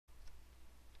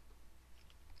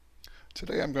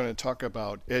Today I'm going to talk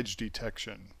about edge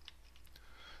detection.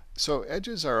 So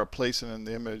edges are a place in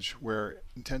the image where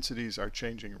intensities are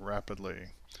changing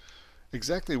rapidly.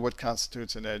 Exactly what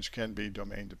constitutes an edge can be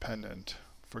domain dependent.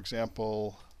 For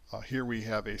example, here we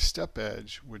have a step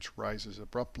edge which rises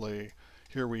abruptly.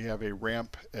 Here we have a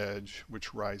ramp edge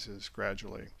which rises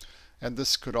gradually. And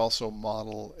this could also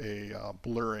model a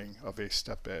blurring of a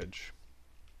step edge.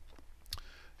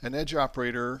 An edge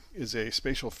operator is a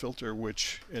spatial filter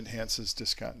which enhances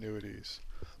discontinuities.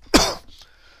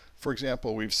 For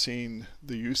example, we've seen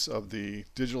the use of the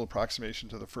digital approximation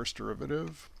to the first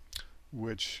derivative,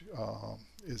 which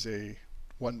is a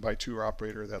 1/2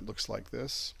 operator that looks like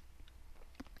this.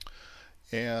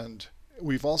 And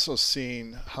we've also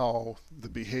seen how the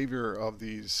behavior of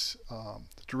these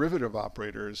derivative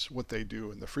operators, what they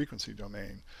do in the frequency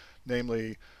domain,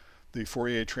 namely the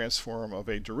Fourier transform of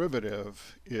a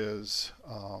derivative is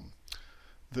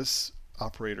this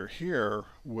operator here,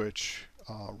 which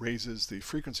raises the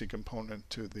frequency component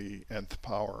to the nth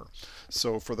power.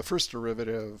 So for the first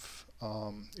derivative,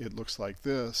 it looks like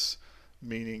this,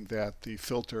 meaning that the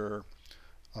filter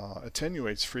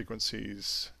attenuates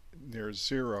frequencies near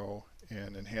 0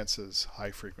 and enhances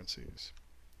high frequencies.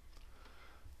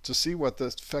 To see what the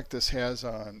effect this has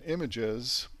on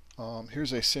images,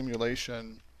 here's a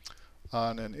simulation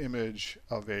on an image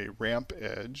of a ramp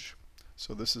edge.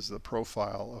 So this is the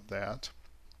profile of that.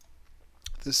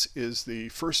 This is the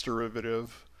first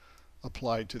derivative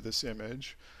applied to this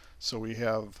image. So we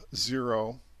have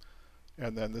 0,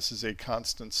 and then this is a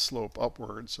constant slope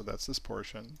upward, so that's this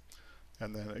portion.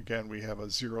 And then again we have a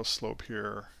 0 slope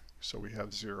here, so we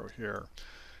have 0 here.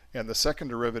 And the second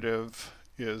derivative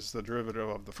is the derivative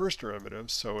of the first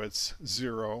derivative, so it's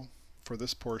 0 for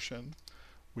this portion.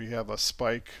 We have a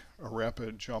spike, a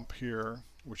rapid jump here,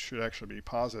 which should actually be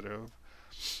positive,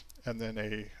 and then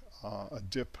a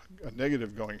dip, a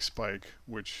negative going spike,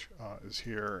 which is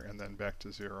here, and then back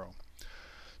to 0.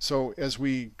 So as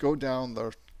we go down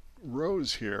the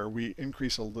rows here, we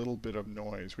increase a little bit of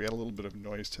noise. We add a little bit of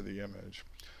noise to the image.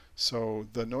 So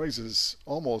the noise is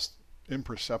almost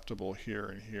imperceptible here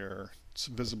and here. It's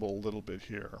visible a little bit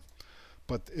here.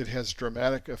 But it has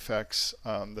dramatic effects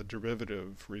on the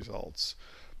derivative results.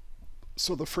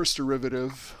 So the first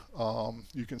derivative,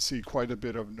 you can see quite a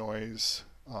bit of noise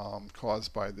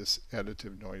caused by this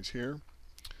additive noise here.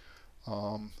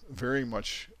 Very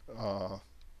much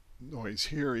noise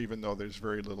here, even though there's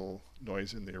very little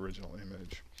noise in the original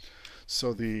image.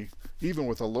 So even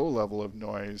with a low level of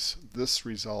noise, this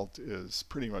result is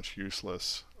pretty much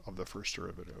useless of the first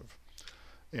derivative.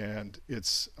 And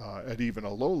it's at even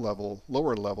a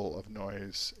lower level of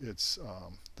noise, it's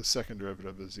the second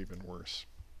derivative is even worse.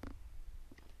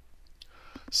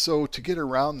 So to get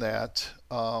around that,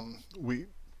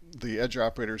 the edge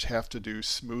operators have to do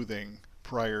smoothing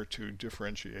prior to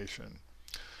differentiation.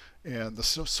 And the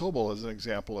Sobel is an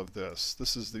example of this.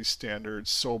 This is the standard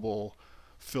Sobel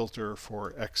filter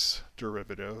for X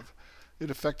derivative. It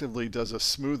effectively does a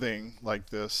smoothing like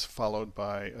this followed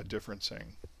by a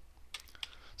differencing.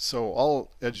 So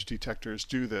all edge detectors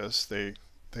do this. They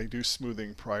do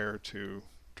smoothing prior to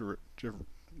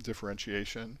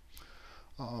differentiation.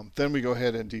 Then we go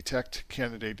ahead and detect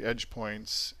candidate edge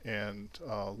points and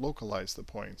localize the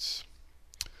points.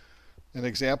 An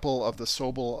example of the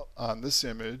Sobel on this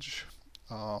image,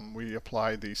 we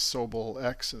apply the Sobel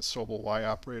X and Sobel Y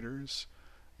operators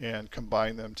and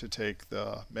combine them to take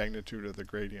the magnitude of the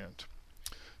gradient.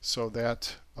 So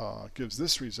that gives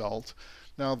this result.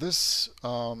 Now this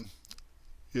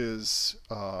is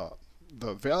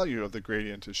the value of the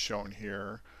gradient is shown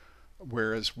here,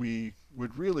 whereas we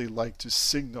would really like to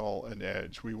signal an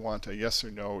edge. We want a yes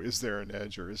or no, is there an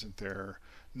edge or isn't there,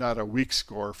 not a weak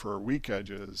score for weak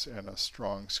edges and a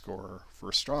strong score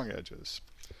for strong edges.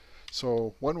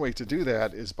 So one way to do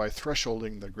that is by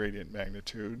thresholding the gradient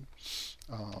magnitude.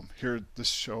 Here this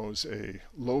shows a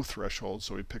low threshold,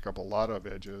 so we pick up a lot of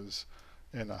edges,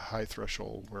 and a high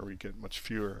threshold where we get much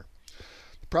fewer.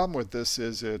 The problem with this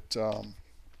is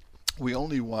we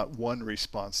only want one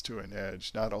response to an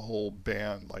edge, not a whole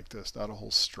band like this, not a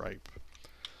whole stripe.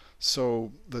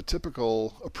 So the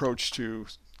typical approach to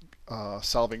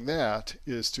solving that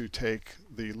is to take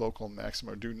the local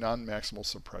maximum, or do non-maximal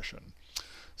suppression.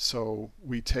 So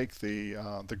we take the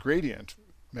gradient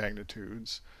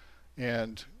magnitudes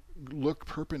and look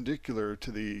perpendicular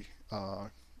to the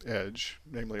edge,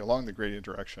 namely along the gradient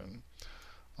direction,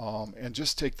 and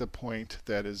just take the point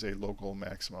that is a local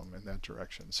maximum in that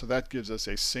direction. So that gives us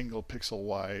a single pixel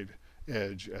wide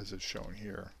edge as is shown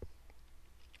here.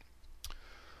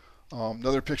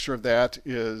 Another picture of that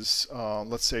is,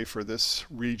 let's say for this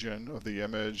region of the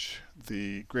image,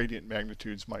 the gradient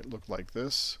magnitudes might look like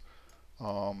this.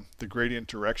 The gradient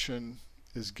direction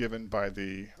is given by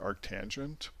the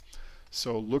arctangent.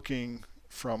 So looking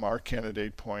from our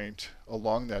candidate point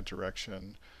along that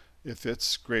direction, if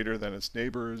it's greater than its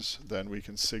neighbors, then we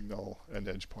can signal an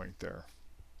edge point there.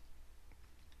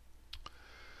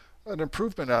 An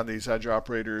improvement on these edge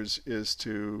operators is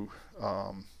to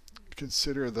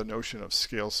consider the notion of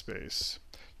scale space.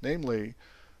 Namely,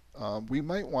 we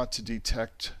might want to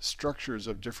detect structures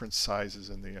of different sizes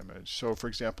in the image. So for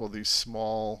example, these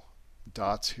small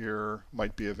dots here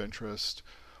might be of interest,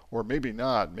 or maybe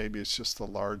not. Maybe it's just the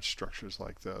large structures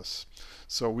like this.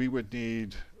 So we would be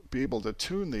able to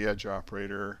tune the edge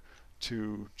operator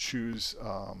to choose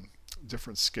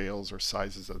different scales or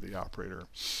sizes of the operator.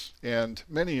 And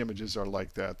many images are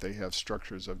like that. They have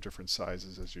structures of different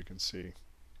sizes, as you can see.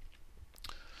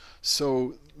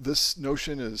 So this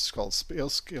notion is called scale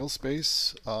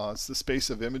space. It's the space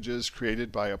of images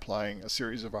created by applying a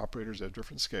series of operators at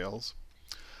different scales.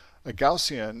 A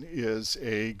Gaussian is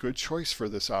a good choice for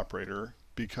this operator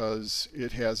because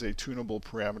it has a tunable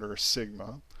parameter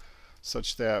sigma,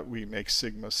 such that we make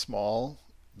sigma small,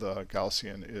 the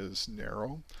Gaussian is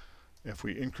narrow. If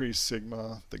we increase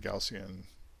sigma, the Gaussian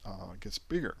gets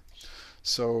bigger.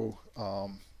 So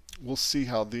we'll see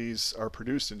how these are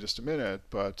produced in just a minute,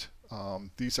 but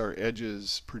these are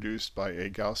edges produced by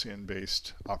a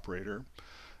Gaussian-based operator.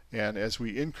 And as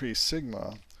we increase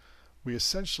sigma, we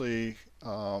essentially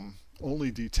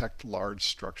only detect large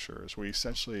structures. We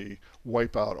essentially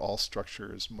wipe out all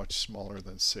structures much smaller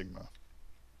than sigma.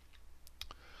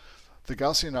 The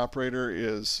Gaussian operator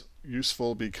is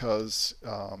useful because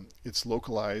it's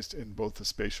localized in both the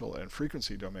spatial and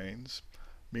frequency domains,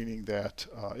 meaning that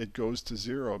it goes to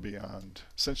zero beyond,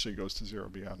 essentially goes to zero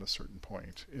beyond a certain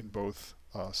point in both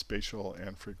spatial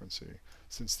and frequency,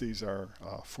 since these are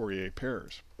Fourier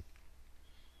pairs.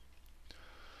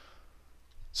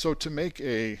 So to make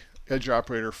a edge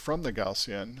operator from the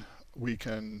Gaussian, we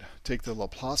can take the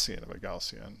Laplacian of a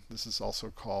Gaussian. This is also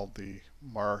called the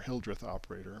Marr-Hildreth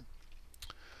operator.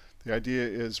 The idea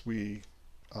is we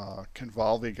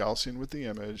convolve a Gaussian with the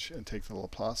image and take the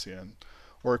Laplacian,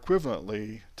 or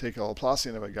equivalently take a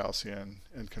Laplacian of a Gaussian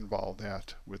and convolve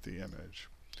that with the image.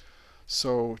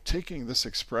 So taking this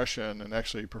expression and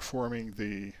actually performing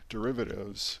the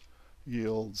derivatives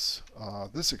yields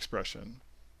this expression.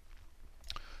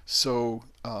 So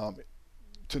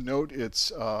to note,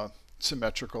 it's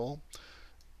symmetrical,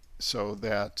 so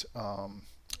that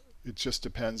it just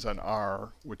depends on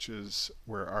r, which is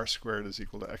where r squared is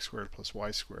equal to x squared plus y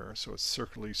squared, so it's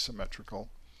circularly symmetrical.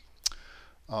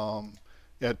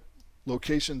 At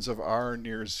locations of r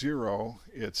near 0,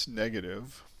 it's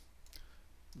negative.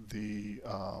 The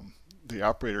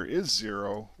operator is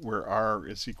 0, where r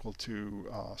is equal to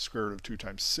square root of 2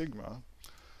 times sigma.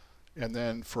 And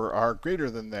then for r greater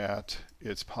than that,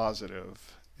 it's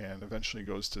positive and eventually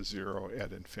goes to 0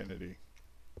 at infinity.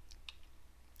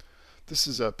 This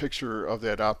is a picture of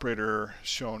that operator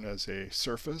shown as a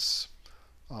surface.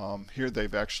 Here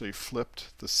they've actually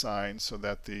flipped the sign so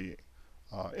that the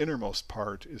innermost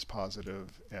part is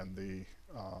positive and the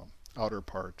outer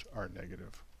part are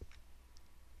negative.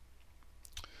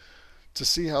 To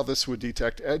see how this would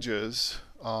detect edges,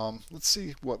 let's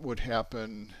see what would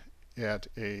happen at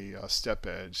a step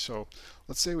edge. So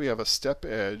let's say we have a step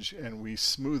edge and we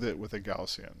smooth it with a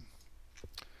Gaussian.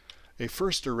 A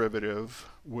first derivative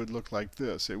would look like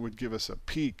this. It would give us a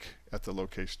peak at the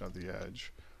location of the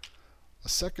edge. A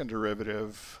second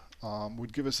derivative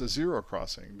would give us a zero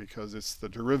crossing because it's the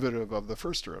derivative of the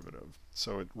first derivative.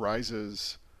 So it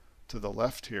rises to the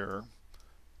left here,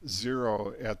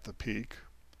 0 at the peak,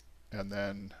 and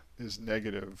then is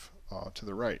negative to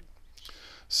the right.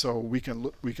 So we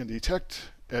can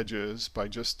detect edges by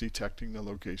just detecting the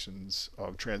locations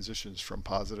of transitions from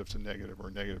positive to negative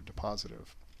or negative to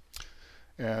positive.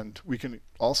 And we can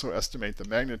also estimate the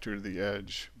magnitude of the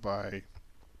edge by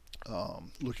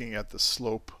looking at the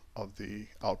slope of the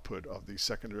output of the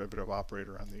second derivative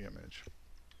operator on the image.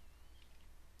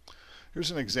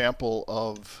 Here's an example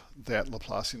of that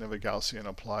Laplacian of a Gaussian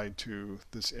applied to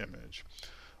this image.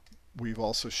 We've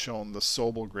also shown the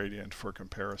Sobel gradient for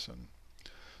comparison.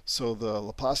 So the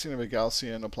Laplacian of a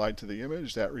Gaussian applied to the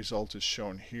image, that result is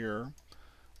shown here.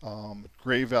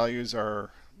 Gray values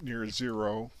are near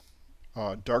 0,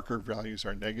 darker values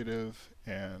are negative,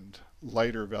 and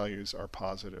lighter values are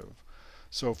positive.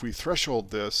 So if we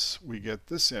threshold this, we get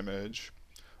this image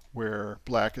where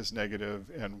black is negative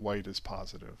and white is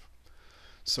positive.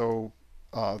 So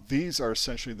these are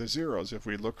essentially the zeros. If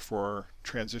we look for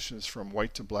transitions from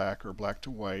white to black or black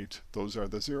to white, those are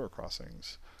the zero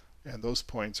crossings. And those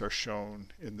points are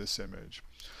shown in this image.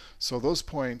 So those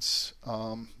points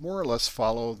more or less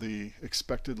follow the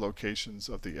expected locations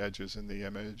of the edges in the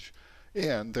image,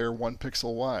 and they're 1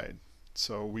 pixel wide.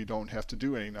 So we don't have to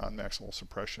do any non-maximal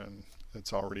suppression.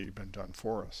 It's already been done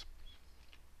for us.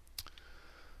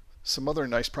 Some other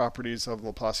nice properties of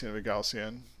Laplacian of a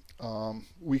Gaussian.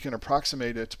 We can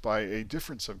approximate it by a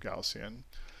difference of Gaussian.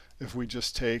 If we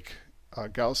just take a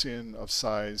Gaussian of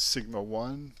size sigma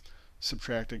 1,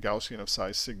 subtract a Gaussian of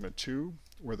size sigma 2,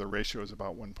 where the ratio is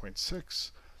about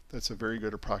 1.6, that's a very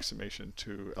good approximation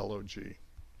to LOG.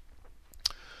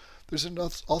 There's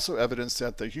also evidence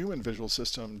that the human visual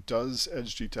system does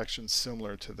edge detection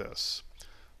similar to this.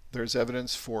 There's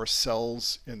evidence for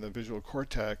cells in the visual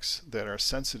cortex that are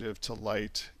sensitive to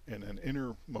light in an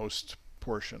innermost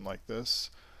portion like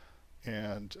this,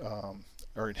 and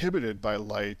are inhibited by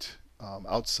light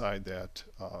outside that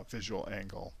visual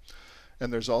angle.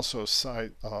 And there's also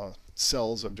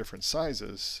cells of different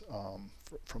sizes,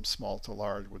 from small to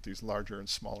large, with these larger and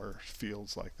smaller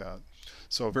fields like that.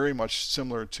 So very much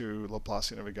similar to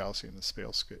Laplacian of a Gaussian in the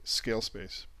scale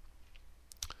space.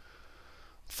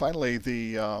 Finally,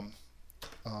 the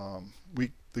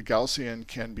Gaussian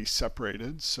can be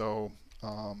separated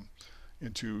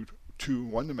into two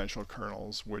one-dimensional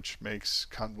kernels, which makes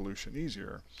convolution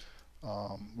easier.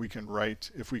 If we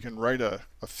can write a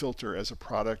filter as a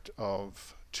product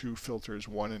of two filters,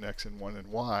 one in X and one in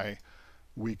Y,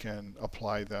 we can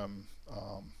apply them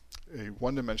a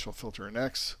one-dimensional filter in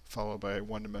X followed by a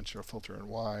one-dimensional filter in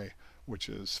Y, which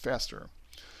is faster.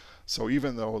 So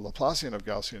even though Laplacian of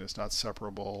Gaussian is not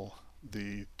separable,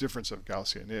 the difference of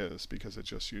Gaussian is, because it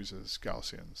just uses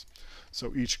Gaussians.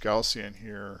 So each Gaussian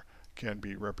here can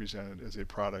be represented as a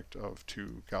product of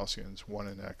two Gaussians, one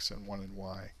in X and one in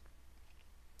Y.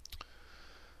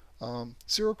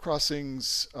 Zero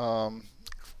crossings,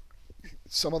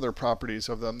 some other properties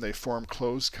of them, they form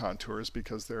closed contours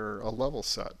because they're a level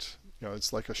set.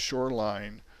 It's like a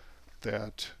shoreline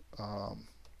that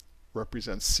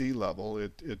represents sea level.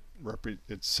 It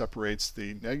separates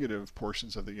the negative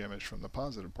portions of the image from the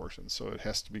positive portions, so it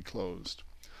has to be closed.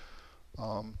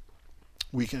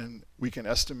 We can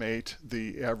estimate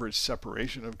the average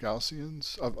separation of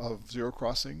Gaussians, of zero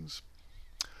crossings.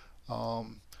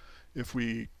 If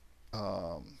we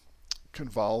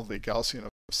convolve a Gaussian of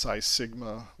size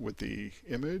sigma with the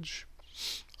image,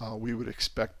 we would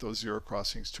expect those zero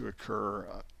crossings to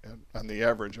occur on the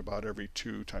average about every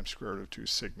 2 times square root of 2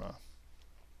 sigma.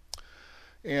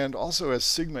 And also, as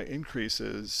sigma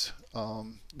increases,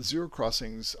 the zero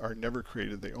crossings are never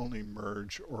created. They only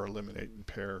merge or eliminate in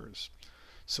pairs.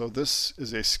 So this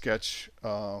is a sketch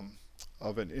of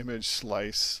an image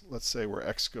slice, let's say where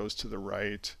X goes to the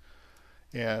right,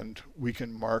 and we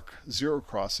can mark zero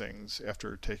crossings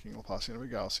after taking Laplacian of a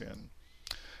Gaussian.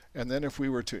 And then if we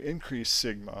were to increase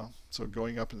sigma, so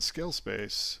going up in scale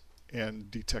space,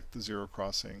 and detect the zero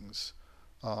crossings,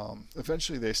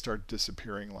 eventually they start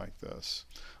disappearing like this.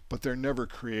 But they're never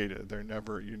created.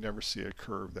 You never see a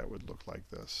curve that would look like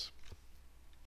this.